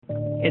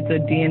It's a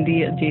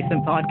D&D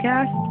adjacent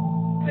podcast.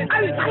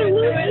 I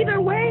lose either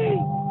way.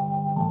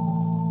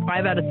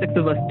 5 out of 6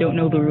 of us don't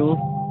know the rules.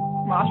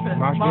 Mosh pit.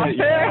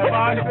 Yeah,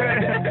 mosh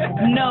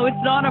pit. No, it's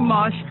not a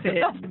mosh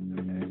pit.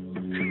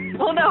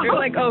 Well, no. You're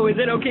like, oh, is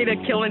it okay to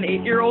kill an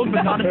 8-year-old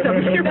but not a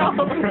 7-year-old?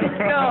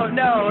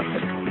 No.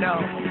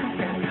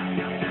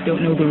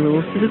 Don't know the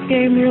rules to this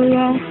game really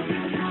well.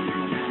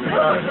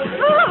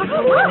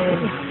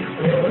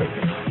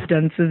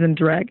 Dunces and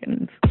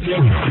Dragons.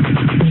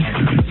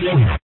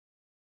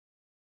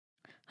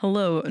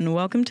 Hello and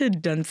welcome to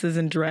Dunces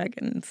and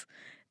Dragons.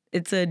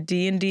 It's a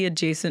D&D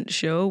adjacent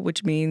show,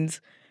 which means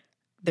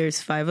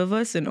there's 5 of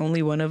us and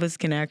only one of us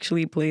can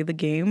actually play the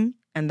game,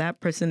 and that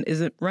person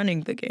isn't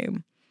running the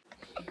game.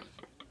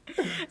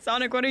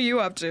 Sonic, what are you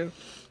up to?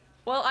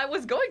 Well, I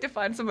was going to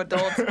find some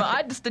adults, but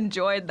I just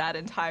enjoyed that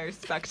entire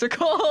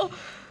spectacle.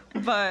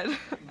 But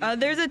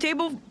There's a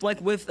table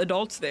with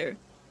adults there.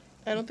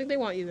 I don't think they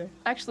want you there.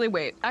 Actually,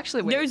 wait.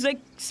 There's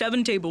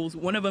 7 tables.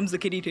 One of them's the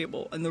kiddie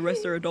table, and the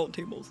rest are adult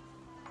tables.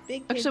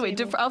 Big Actually, wait.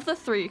 table. Of the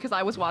 3, because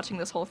I was watching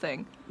this whole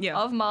thing. Yeah.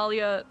 Of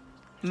Malia,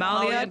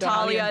 Talia,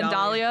 Talia, and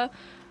Dahlia.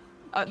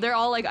 They're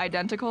all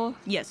identical.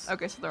 Yes.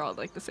 Okay, so they're all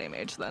the same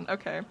age then.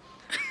 Okay.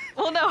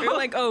 Well, no. You're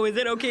like, oh, is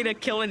it okay to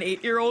kill an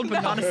 8-year-old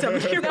but not a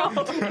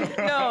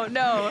 7-year-old?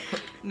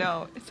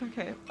 No, it's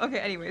okay. Okay,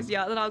 anyways,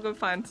 yeah, then I'll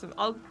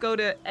go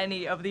to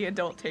any of the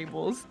adult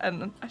tables,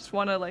 and I just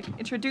want to,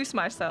 introduce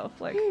myself,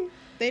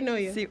 They know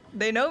you. see,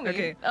 they know me.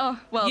 Okay. Oh,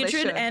 well, they Uhtred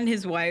should. and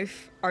his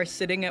wife are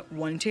sitting at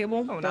one table.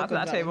 Oh, not go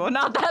that down. table,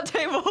 not that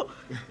table.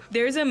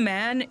 There's a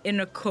man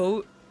in a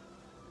coat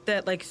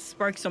that,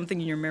 sparks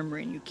something in your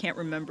memory and you can't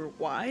remember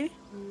why.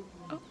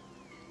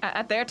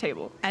 At their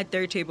table. At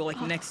their table,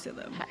 next to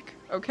them. Heck.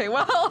 Okay,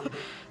 well,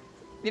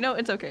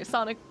 it's okay.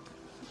 Sonic,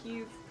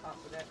 he's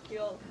confident.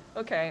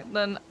 Okay,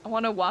 then I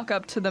want to walk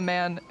up to the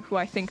man who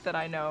I think that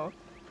I know.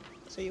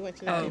 So you went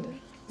to the Oh. table.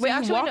 Wait, you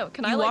actually, walk, no.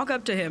 Can you I walk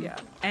up to him Yeah.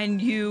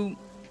 and you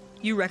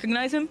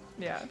recognize him?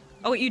 Yeah.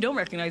 Oh, wait, you don't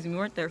recognize him. You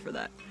weren't there for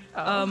that.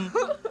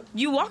 Oh.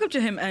 You walk up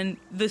to him and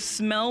the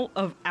smell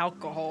of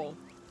alcohol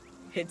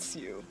hits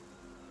you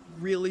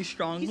really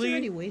strongly. He's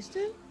already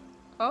wasted?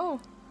 Oh.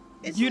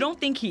 You don't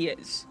think he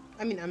is.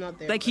 I mean, I'm not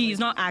there. Like, but, he's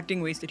not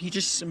acting wasted. He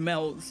just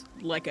smells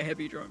like a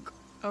heavy drunk.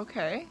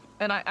 Okay.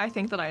 And I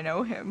think that I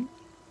know him.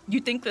 You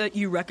think that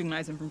you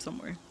recognize him from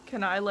somewhere.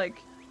 Can I,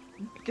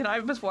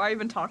 before I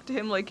even talk to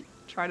him,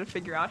 try to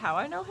figure out how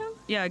I know him?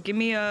 Yeah, give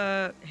me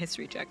a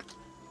history check.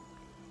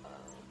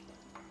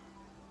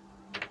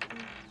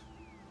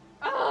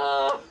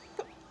 Oh!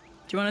 Do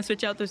you want to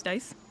switch out those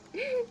dice?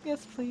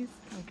 Yes, please.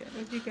 Okay.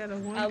 If you got a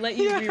 1. I'll let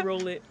you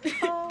re-roll it.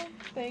 Oh,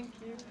 thank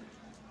you.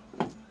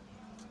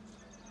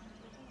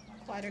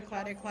 Clatter,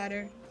 clatter,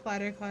 clatter.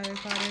 Clatter, clatter,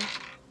 clatter.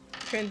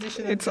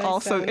 Transition of It's dice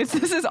also, sound. this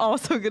is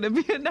also gonna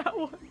be a nat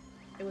 1.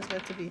 It was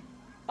meant to be.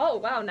 Oh,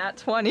 wow, nat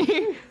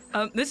 20.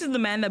 This is the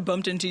man that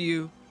bumped into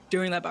you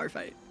during that bar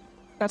fight.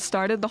 That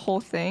started the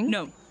whole thing?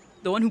 No,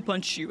 the one who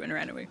punched you and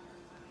ran away.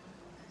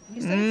 He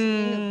started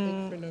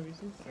singing for no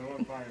reason.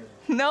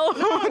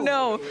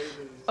 No.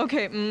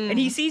 Okay, And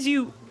he sees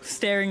you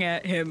staring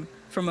at him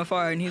from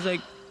afar, and he's like,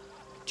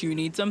 "Do you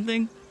need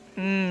something?"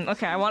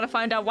 okay, I want to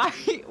find out why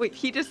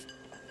he just...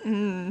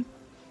 Revenge.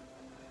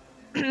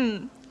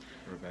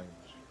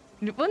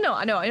 Well, no,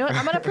 I know.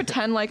 I'm gonna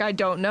pretend like I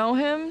don't know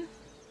him,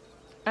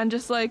 and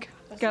just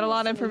get a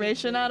lot of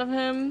information out of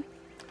him,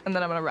 and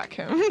then I'm gonna wreck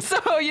him. So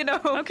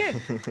Okay,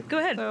 go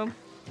ahead. So,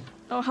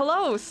 oh,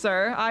 hello,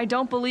 sir. I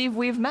don't believe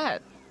we've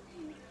met.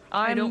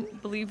 I don't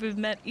believe we've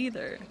met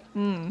either.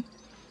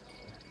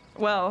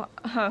 Well,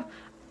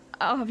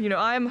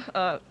 I'm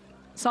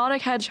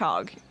Sonic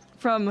Hedgehog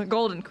from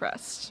Golden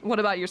Crest. What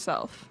about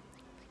yourself?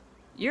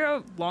 You're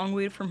a long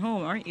way from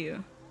home, aren't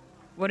you?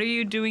 What are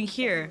you doing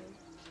here?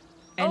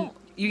 And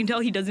you can tell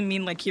he doesn't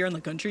mean here in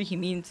the country. He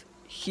means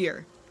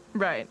here.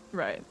 Right.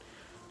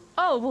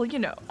 Oh, well,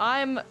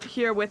 I'm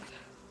here with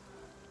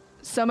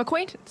some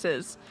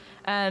acquaintances,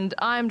 and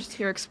I'm just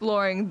here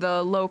exploring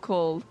the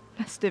local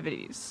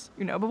festivities,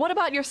 But what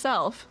about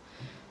yourself?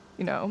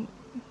 Who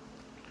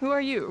are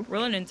you?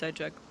 Roll an insight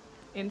check.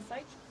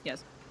 Insight?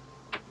 Yes.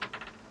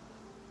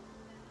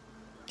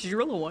 Did you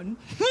roll a 1?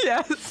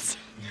 Yes.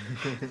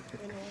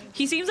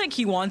 He seems like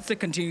he wants to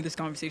continue this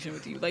conversation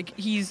with you.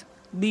 He's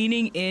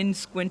leaning in,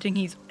 squinting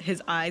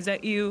his eyes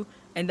at you,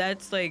 and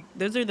that's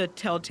those are the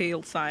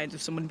telltale signs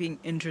of someone being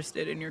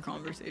interested in your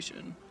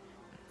conversation.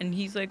 And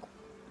he's like,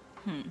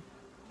 And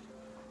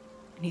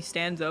he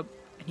stands up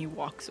and he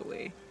walks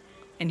away.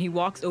 And he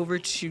walks over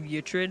to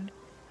Uhtred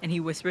and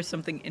he whispers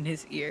something in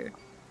his ear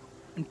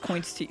and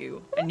points to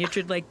you. And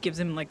Uhtred gives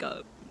him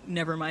a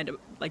never mind,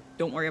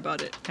 don't worry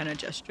about it kind of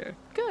gesture.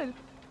 Good.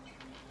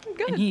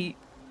 And he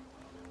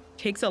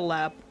takes a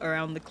lap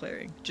around the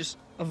clearing, just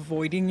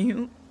avoiding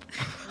you.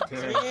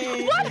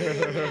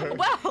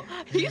 Well,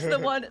 he's the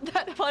one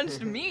that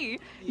punched me.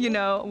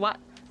 What?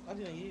 I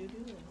didn't know you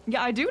do that.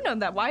 Yeah, I do know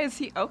that. Why is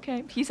he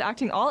okay? He's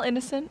acting all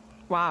innocent.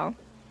 Wow.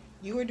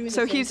 You were doing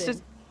So the same he's thing,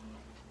 just.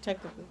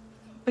 technically.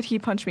 But he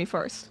punched me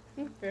first.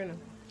 Fair enough.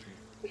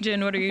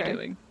 Jin, what are you Okay.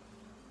 doing?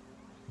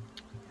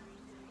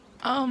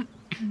 I'm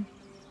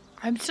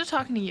still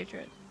talking to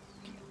Yitrid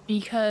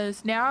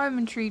because now I'm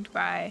intrigued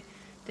by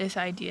this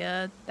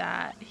idea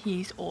that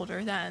he's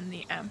older than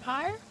the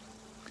Empire.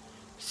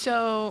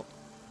 So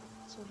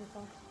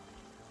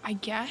I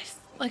guess,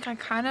 like, I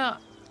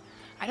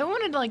don't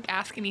want to, like,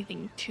 ask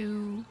anything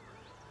too,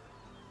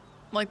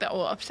 like, that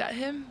will upset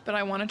him, but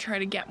I want to try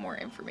to get more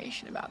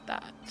information about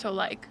that. So,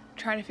 like,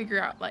 try to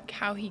figure out, like,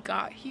 how he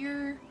got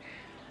here,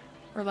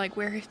 or, like,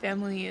 where his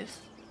family is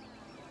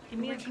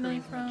originally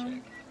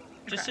from.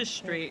 Just a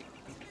straight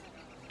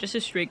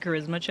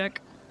charisma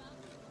check.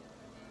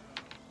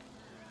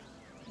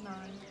 9.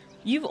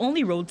 You've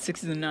only rolled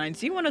 6s and 9s.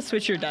 Do you want to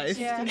switch your dice?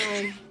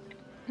 Yeah.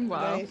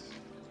 Wow. Nice.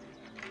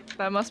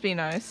 That must be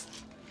nice.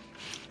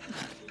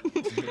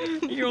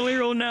 You only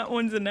roll nat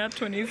 1s and nat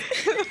 20s.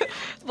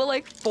 But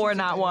like 4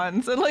 nat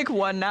 1s and like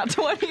 1 nat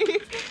 20.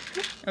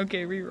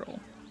 Okay, reroll.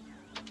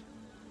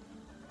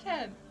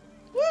 10.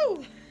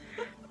 Woo!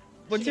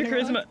 What's your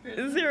charisma?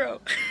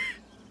 0.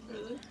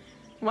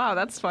 Wow,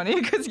 that's funny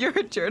because you're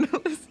a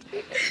journalist.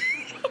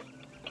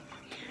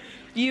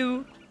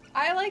 You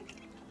I like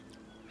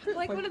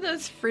one of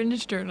those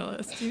fringe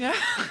journalists, you know?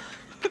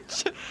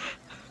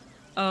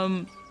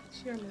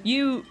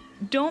 You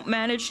don't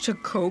manage to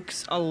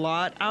coax a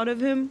lot out of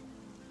him,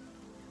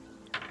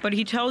 but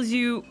he tells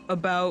you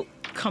about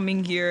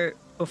coming here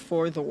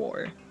before the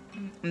war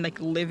and like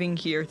living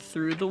here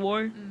through the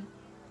war.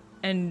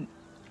 And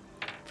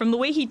from the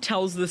way he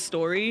tells the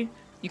story,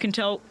 you can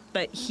tell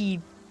that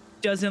he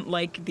didn't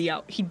like the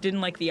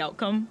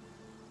outcome.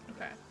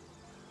 Okay.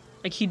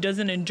 Like he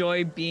doesn't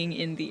enjoy being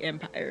in the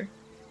Empire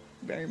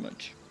very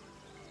much.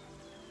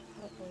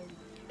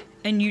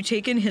 And you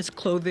take in his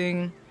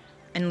clothing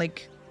and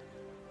like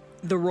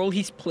the role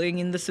he's playing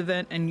in this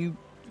event, and you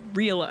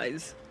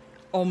realize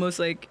almost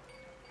like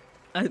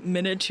a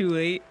minute too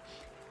late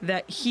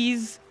that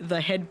he's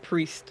the head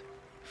priest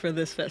for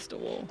this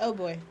festival. Oh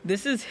boy.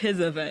 This is his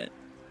event.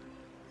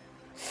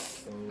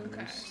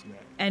 Okay.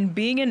 And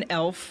being an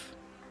elf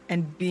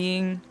and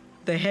being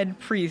the head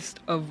priest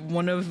of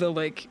one of the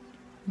like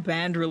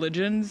banned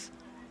religions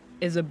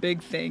is a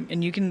big thing,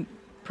 and you can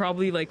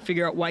probably like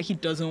figure out why he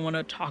doesn't want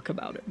to talk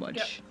about it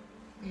much.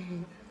 Yep.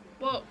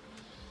 Well,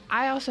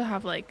 I also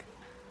have like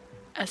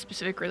a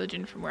specific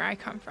religion from where I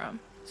come from.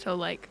 So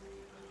like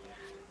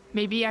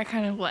maybe I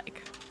kind of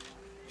like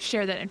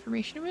share that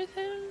information with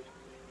him.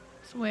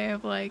 It's a way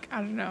of like, I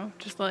don't know,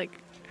 just like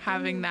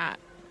having that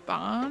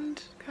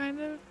bond kind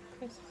of.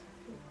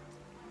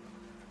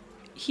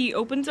 He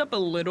opens up a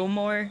little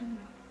more,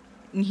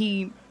 and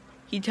he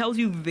tells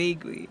you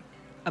vaguely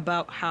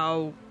about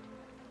how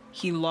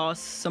he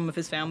lost some of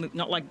his family,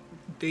 not like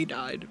they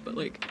died, but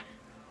like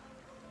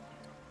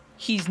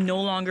he's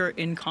no longer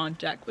in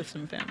contact with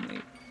some family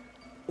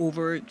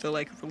over the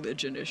like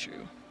religion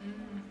issue.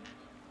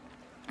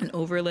 And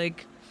over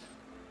like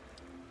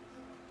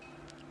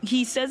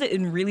he says it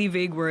in really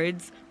vague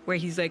words where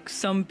he's like,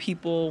 some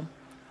people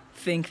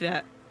think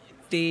that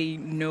they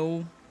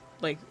know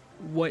like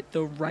what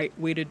the right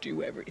way to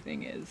do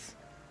everything is.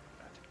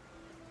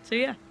 So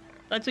yeah,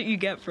 that's what you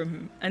get from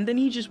him. And then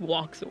he just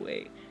walks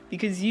away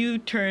because you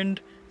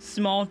turned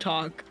small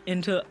talk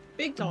into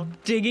Big talk.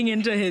 digging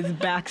into his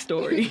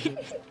backstory.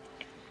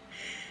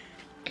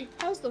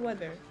 How's the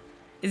weather?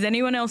 Is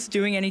anyone else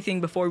doing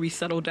anything before we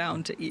settle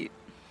down to eat?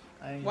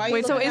 Why you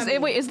Wait, so looking is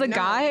at me? is the No.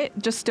 guy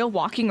just still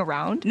walking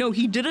around? No,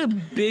 he did a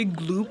big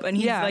loop and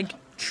he's Yeah. like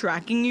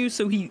tracking you,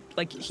 so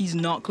he's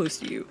not close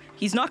to you.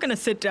 He's not gonna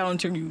sit down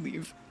until you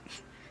leave.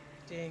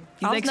 Dang.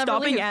 He's I'll like never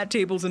stopping leave. at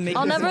tables and making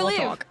I'll never small leave.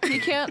 talk. He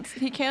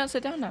can't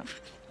sit down now.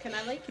 Can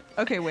I like?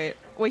 Okay, wait,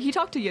 he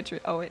talked to Yitrid.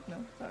 Oh wait, no,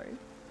 sorry.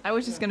 I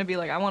was just gonna be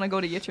like, I want to go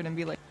to Yitrid and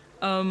be like,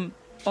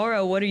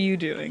 Aura, what are you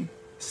doing? You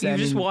just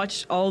Standing-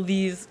 watched all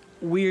these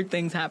weird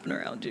things happen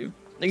around you.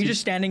 Are you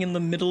just standing in the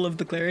middle of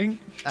the clearing?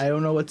 I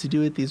don't know what to do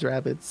with these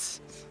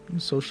rabbits.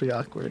 I'm socially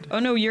awkward. Oh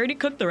no, you already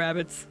cooked the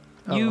rabbits.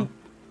 Oh. You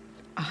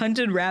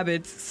hunted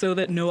rabbits so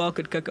that Noel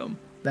could cook them.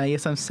 I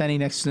guess I'm standing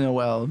next to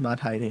Noel,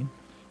 not hiding.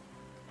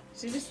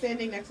 She's just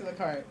standing next to the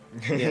cart.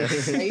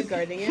 Yes. Are you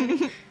guarding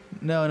it?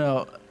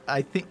 No.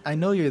 I think I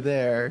know you're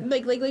there,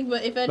 But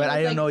if but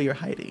I don't know you're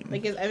hiding.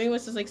 Like, is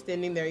everyone's just like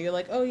standing there? You're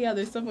like, oh yeah,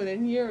 there's someone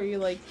in here. Or you're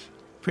like,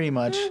 Pretty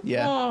much,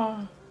 yeah.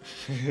 oh.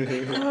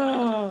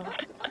 Oh.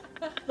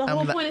 The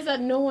whole point is that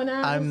no one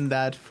else. I'm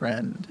that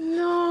friend.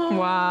 No.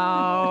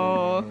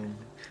 wow.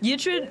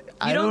 Yitrid, you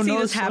I don't don't see know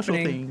this social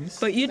happening, things.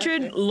 but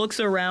Yitrid Okay. looks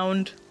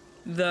around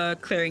the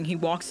clearing. He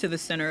walks to the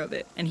center of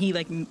it, and he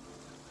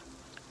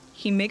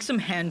he makes some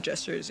hand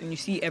gestures, and you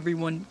see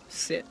everyone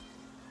sit.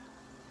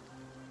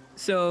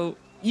 So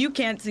you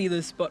can't see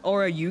this, but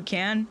Aura, you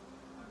can.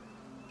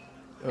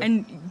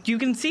 And you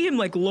can see him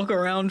like look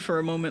around for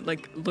a moment,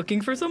 like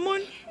looking for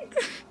someone.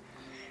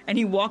 And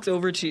he walks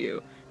over to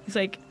you. He's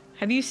like,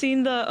 "Have you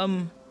seen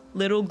the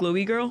little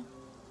glowy girl?"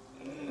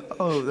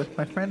 Oh, that's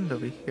my friend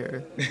over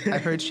here. I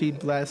heard she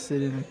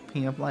blasted in a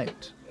beam of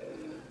light.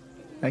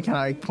 I kind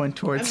of like point I'm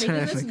towards her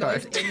making in this the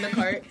noise cart. in the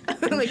cart.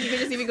 Like you can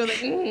just see me go like.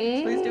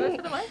 Please do it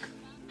for the mic.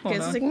 Hold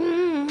Okay, on. it's just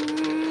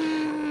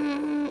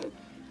like.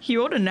 He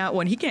rolled a nat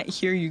 1. He can't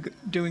hear you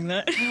doing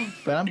that.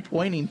 But I'm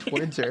pointing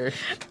towards her.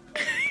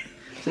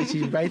 So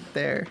she's right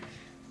there.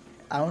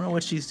 I don't know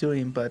what she's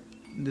doing, but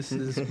this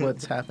is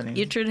what's happening.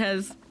 Yichud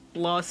has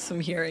lost some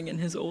hearing in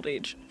his old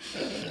age.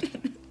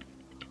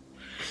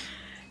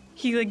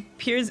 He like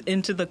peers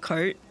into the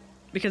cart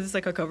because it's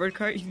like a covered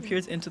cart. He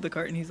peers into the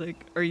cart and he's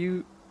like, "Are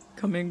you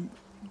coming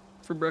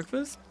for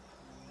breakfast?"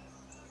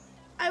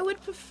 I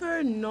would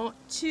prefer not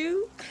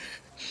to.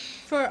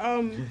 For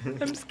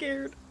I'm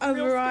scared. a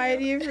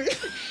variety of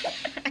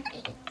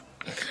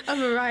a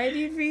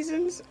variety of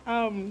reasons.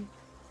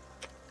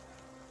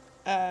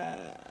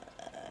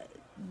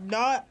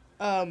 Not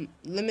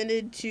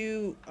limited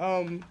to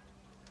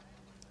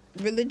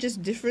religious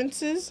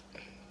differences.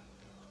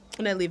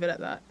 And I leave it at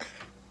that.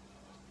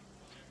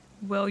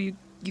 Well, you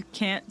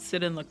can't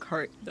sit in the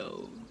cart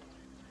though.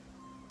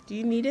 Do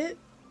you need it?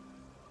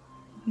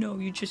 No,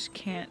 you just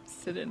can't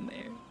sit in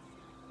there.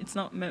 It's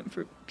not meant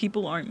for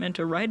people. Aren't meant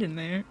to ride in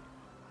there.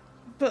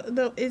 But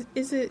though,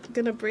 is it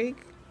gonna break?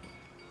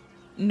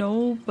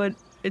 No, but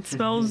it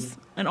smells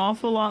an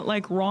awful lot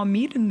like raw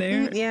meat in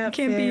there. Yeah, it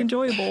can't be fair.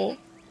 enjoyable.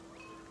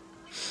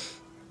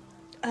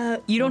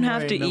 You don't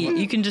have to worry, eat. Noel.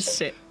 You can just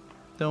sit.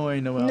 Don't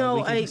worry, Noel. No,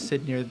 we can I- just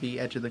sit near the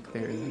edge of the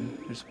clearing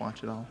and just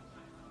watch it all.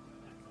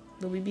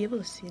 Will we be able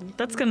to see anything?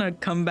 That's gonna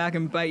come back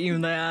and bite you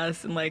in the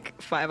ass in like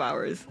 5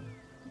 hours.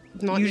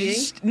 Not You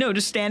eating?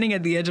 just standing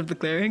at the edge of the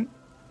clearing.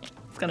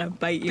 It's gonna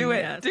bite you in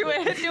the ass. Do it.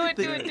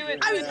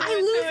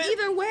 I lose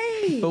either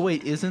way. But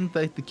wait, isn't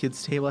like the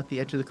kids' table at the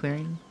edge of the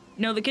clearing?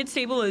 No, the kids'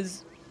 table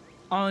is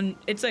on.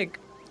 It's like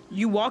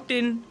you walked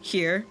in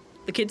here.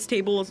 The kids'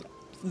 table is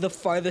the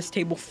farthest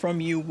table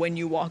from you when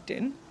you walked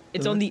in.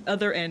 It's on the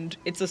other end.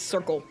 It's a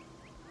circle.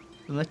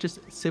 Then let's just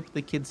sit at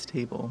the kids'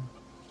 table.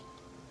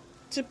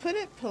 To put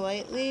it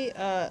politely,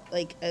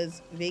 like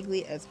as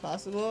vaguely as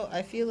possible,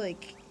 I feel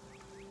like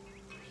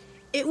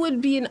it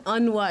would be an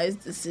unwise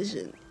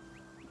decision.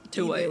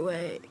 To Either what?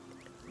 way,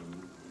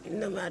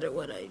 no matter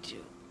what I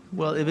do.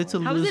 Well, if it's a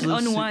How is it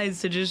lose-lose,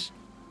 unwise to just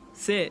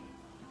sit?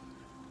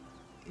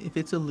 if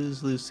it's a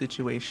lose-lose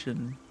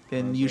situation,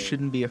 then you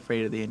shouldn't be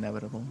afraid of the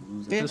inevitable.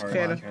 Lose Yeah, as hard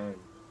fair as I enough. can.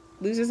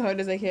 Lose as hard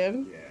as I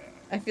can. Yeah.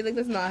 I feel like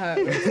that's not how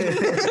it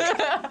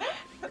works.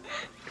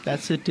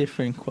 That's a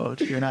different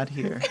quote. You're not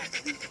here.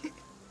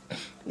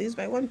 Lose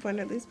by 1 point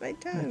or lose by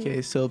 10.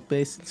 Okay, so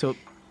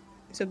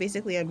So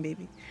basically, I'm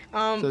baby.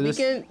 So we this-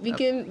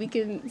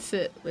 can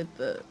sit with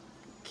the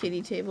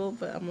kiddie table,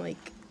 but I'm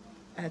like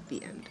at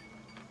the end.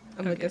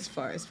 I'm like Okay. as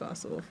far as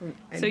possible from.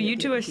 So you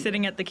two are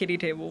sitting at the kiddie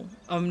table.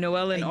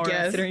 Noelle and I Aura are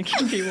guess. sitting at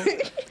the kiddie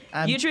table.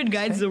 I'm- Yutrid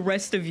guides the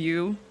rest of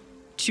you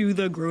to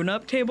the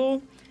grown-up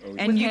table,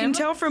 and With you can him?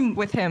 tell from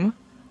With him.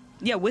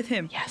 yeah, with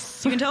him.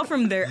 Yes. You can tell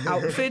from their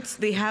outfits.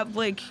 They have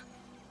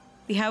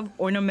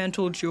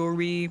ornamental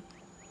jewelry,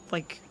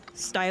 like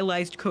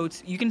stylized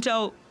coats. You can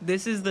tell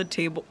this is the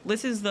table.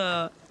 This is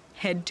the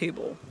head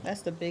table.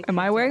 That's the big. Am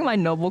I wearing my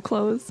noble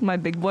clothes? My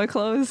big boy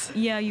clothes?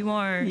 Yeah, you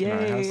are. Can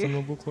I have Yay. some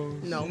noble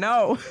clothes? No.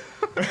 No.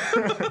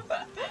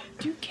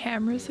 Do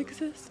cameras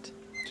exist?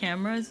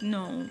 Cameras?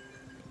 No.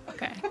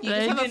 Okay. can-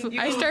 you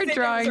I can start sit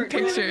drawing and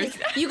start- pictures.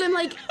 You can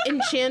like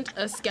enchant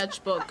a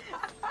sketchbook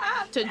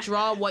to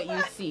draw what you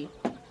see.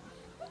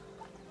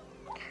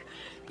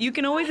 You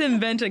can always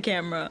invent a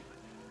camera.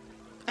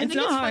 I It's think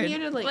not it's hard.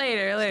 funnier to like.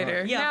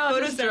 Later. Yeah, Now I'll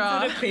just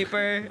draw. photosensitive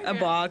paper, a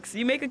box.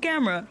 You make a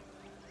camera.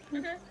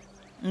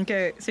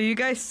 Okay, so you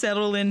guys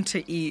settle in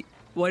to eat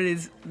what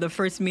is the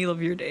first meal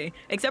of your day,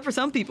 except for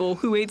some people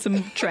who ate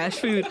some trash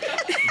food.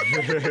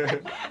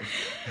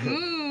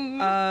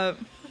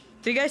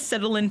 So you guys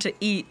settle in to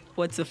eat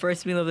what's the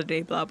first meal of the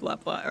day, blah, blah,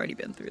 blah. I already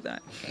been through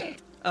that.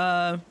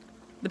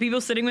 The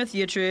people sitting with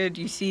Yitrid,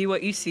 you see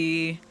what you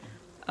see.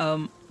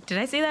 Did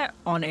I say that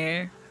on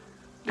air?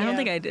 I don't Yeah.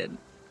 think I did.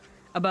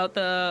 About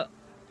the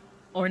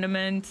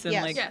ornaments and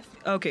Yes. like... Yes.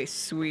 Okay,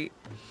 sweet.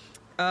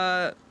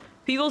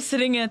 People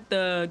sitting at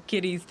the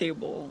kiddies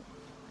table.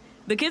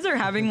 The kids are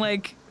having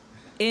like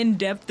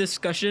in-depth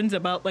discussions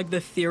about like the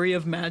theory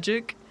of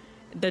magic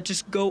that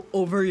just go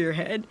over your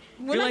head.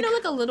 Well, You're I like, know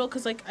like a little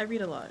because like I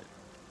read a lot.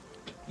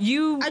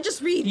 you I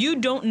just read. you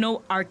don't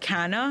know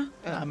arcana.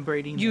 I'm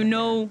braiding. You their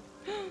know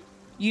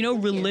Oh,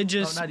 not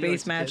religious-based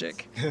yours,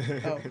 magic.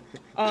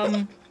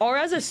 Oh. Or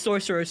as a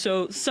sorcerer,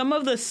 so some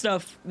of the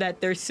stuff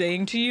that they're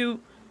saying to you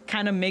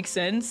kind of makes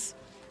sense.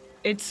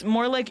 It's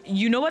more like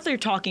you know what they're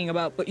talking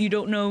about, but you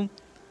don't know.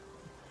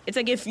 It's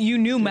like if you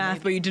knew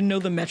math, but you didn't know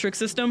the metric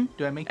system,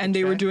 Do I make the and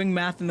they were check? doing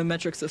math in the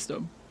metric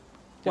system.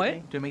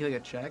 What? Do I make like a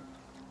check?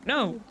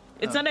 No,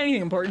 it's Oh. not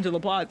anything important to the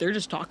plot. They're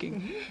just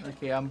talking.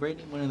 Okay, I'm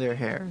braiding one of their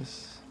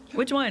hairs.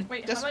 Which one?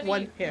 Wait, Just how many,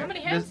 one hair. How many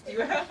hands do you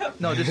have?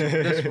 No,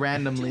 just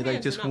randomly, like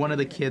hands, just not one of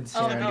the one kids'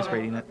 Oh, hair. I'm just oh,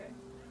 braiding it.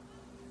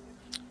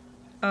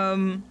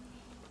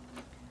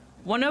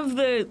 One of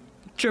the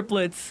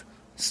triplets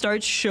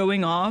starts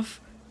showing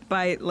off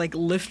by like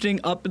lifting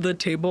up the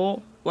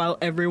table while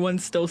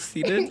everyone's still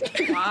seated.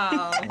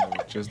 Wow. Oh,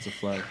 just to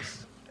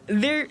flex.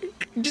 They're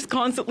just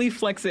constantly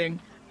flexing,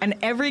 and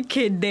every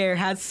kid there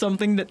has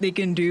something that they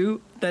can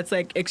do that's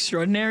like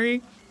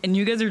extraordinary. And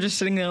you guys are just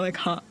sitting there like,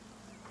 huh?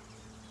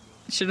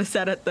 Should have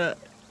sat at the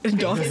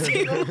dog's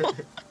table.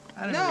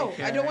 No,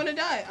 I don't want to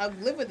die. I'll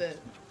live with it.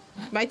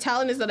 My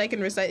talent is that I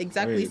can recite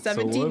exactly Wait, so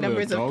 17 what are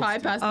numbers of dogs pi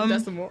do? past the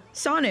decimal.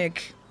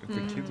 Sonic, If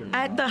the kids are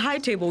at the high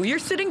table, you're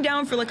sitting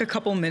down for like a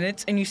couple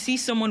minutes and you see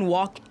someone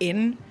walk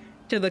in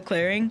to the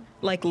clearing,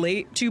 like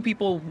late. 2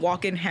 people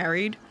walk in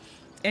harried,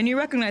 and you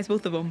recognize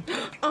both of them.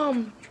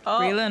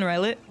 Rayla and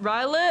Rylet.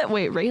 Rylet?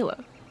 Wait,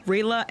 Rayla.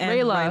 Rayla and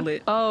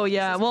Rylet. Oh,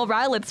 yeah. Well,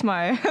 Rylet's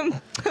my...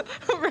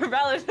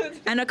 Rylet.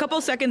 And a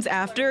couple seconds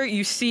after,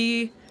 you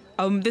see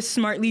this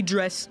smartly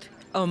dressed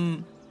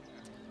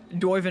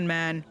dwarven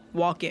man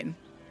walk in.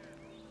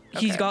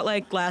 He's Okay. got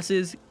like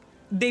glasses.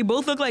 They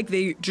both look like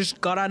they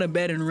just got out of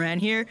bed and ran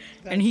here.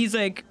 And he's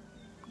like,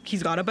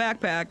 he's got a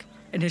backpack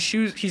and his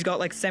shoes. He's got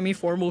like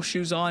semi-formal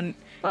shoes on.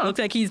 Oh. Looks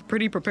like he's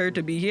pretty prepared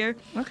to be here.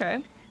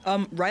 Okay.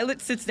 Rylet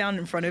sits down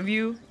in front of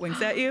you,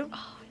 winks at you.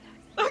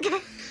 Okay.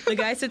 The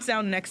guy sits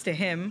down next to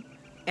him,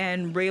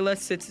 and Rayla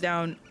sits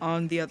down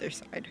on the other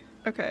side.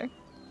 Okay.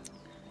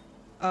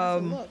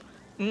 Look.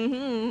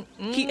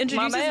 He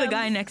introduces the man.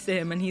 guy next to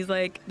him, and he's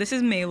like, "This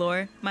is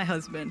Maylor, my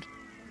husband."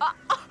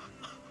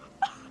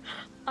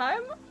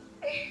 I'm...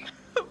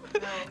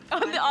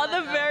 on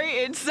the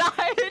very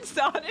inside,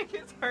 Sonic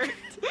is hurt.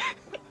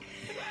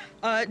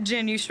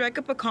 Jin, you strike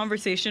up a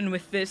conversation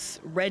with this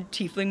red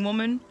tiefling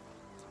woman.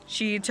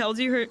 She tells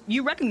you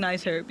you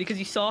recognize her because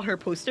you saw her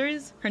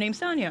posters. Her name's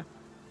Sonia.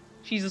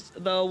 She's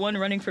the one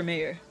running for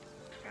mayor.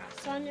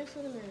 Sonia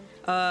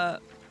Cinnamon.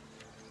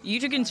 You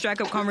two can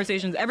strike up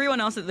conversations. Everyone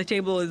else at the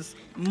table is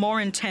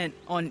more intent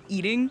on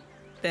eating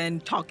than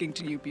talking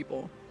to you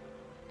people.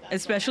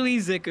 Especially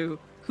Ziku,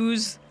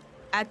 who's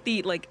at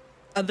the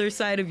other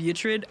side of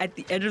Yitrid at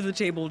the edge of the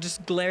table,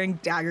 just glaring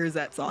daggers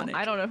at Sonic.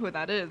 I don't know who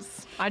that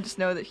is. I just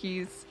know that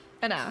he's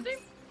an ass.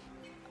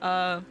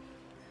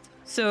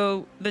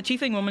 So the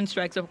tiefling woman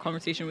strikes up a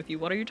conversation with you.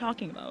 What are you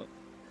talking about?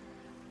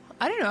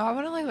 I don't know. I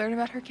want to learn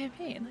about her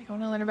campaign. I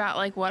want to learn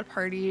about what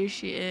party is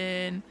she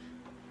in,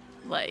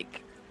 what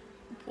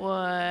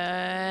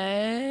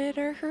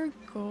are her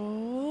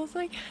goals?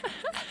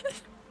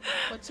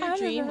 What's I her don't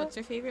dream? know. What's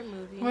her favorite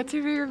movie? What's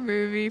her favorite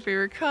movie?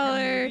 Favorite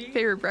color?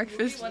 Favorite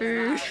breakfast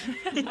food?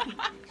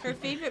 her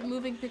favorite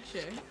moving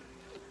picture?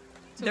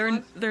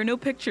 There are no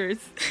pictures.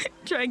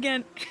 Try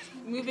again.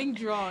 Moving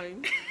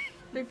drawing.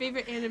 Her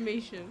favorite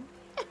animation.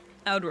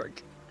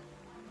 Outwork.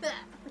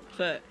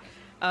 But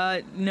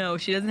no,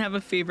 she doesn't have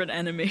a favorite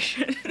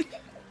animation.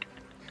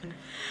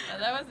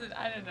 That wasn't.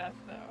 I didn't ask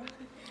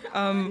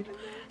though.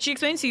 She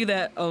explains to you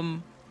that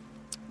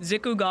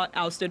Ziku got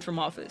ousted from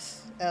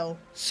office. L.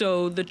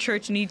 So the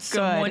church needs Good.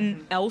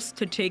 someone else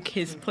to take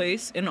his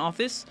place in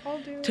office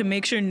to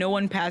make sure no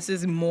one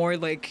passes more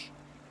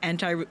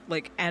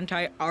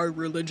anti our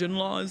religion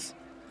laws.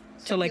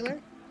 So Secular?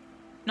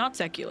 not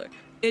secular.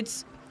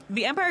 It's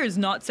the Empire is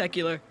not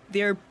secular.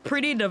 They're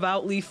pretty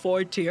devoutly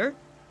 4-tier,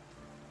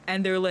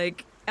 and they're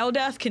like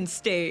Eldath can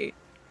stay,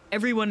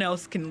 everyone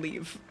else can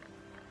leave,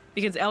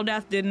 because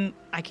Eldath didn't.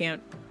 I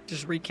can't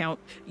just recount.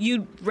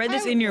 You read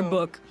this I in your know.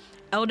 book.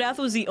 Eldath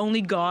was the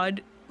only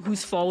god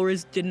whose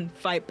followers didn't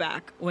fight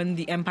back when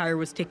the Empire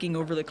was taking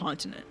over the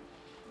continent,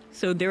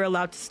 so they're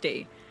allowed to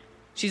stay.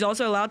 She's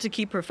also allowed to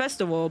keep her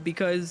festival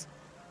because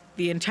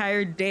the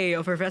entire day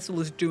of her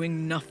festival is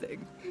doing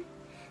nothing.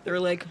 They're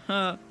like,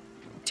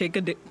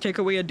 take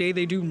away a day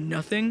they do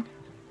nothing.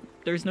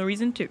 There's no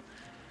reason to.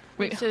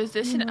 Wait, so is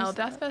this an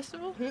Eldath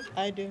festival?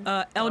 I do.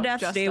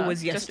 Eldath's just day us,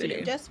 was just you.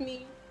 yesterday. Just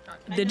me.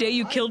 The day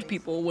you killed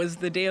people was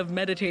the day of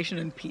meditation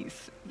and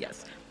peace.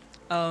 Yes.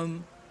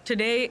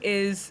 Today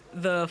is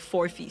the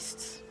 4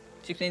 feasts.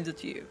 She explains it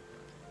to you.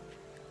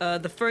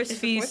 The first It's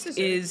the fourth feast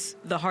dessert. is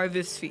the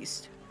harvest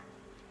feast,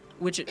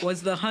 which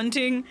was the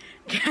hunting,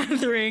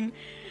 gathering,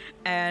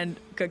 and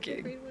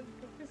cooking. Me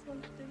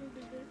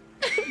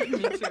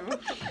too.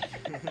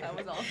 That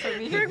was also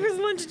me. Breakfast,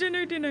 lunch,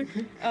 dinner.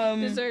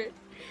 Dessert.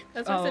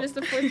 That's why I said it's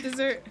the 4th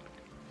dessert.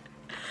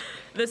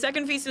 The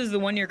second feast is the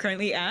one you're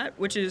currently at,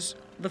 which is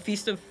the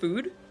Feast of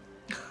Food.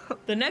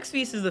 The next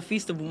feast is the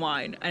Feast of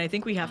Wine, and I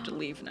think we have to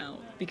leave now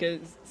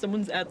because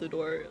someone's at the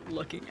door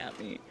looking at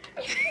me.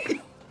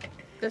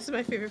 This is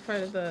my favorite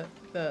part of the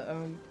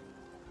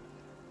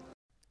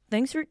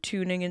Thanks for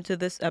tuning into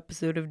this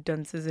episode of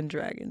Dunces and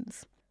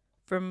Dragons.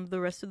 From the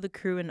rest of the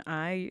crew and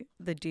I,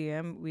 the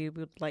DM, we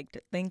would like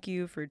to thank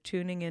you for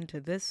tuning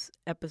into this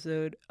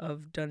episode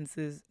of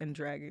Dunces and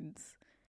Dragons.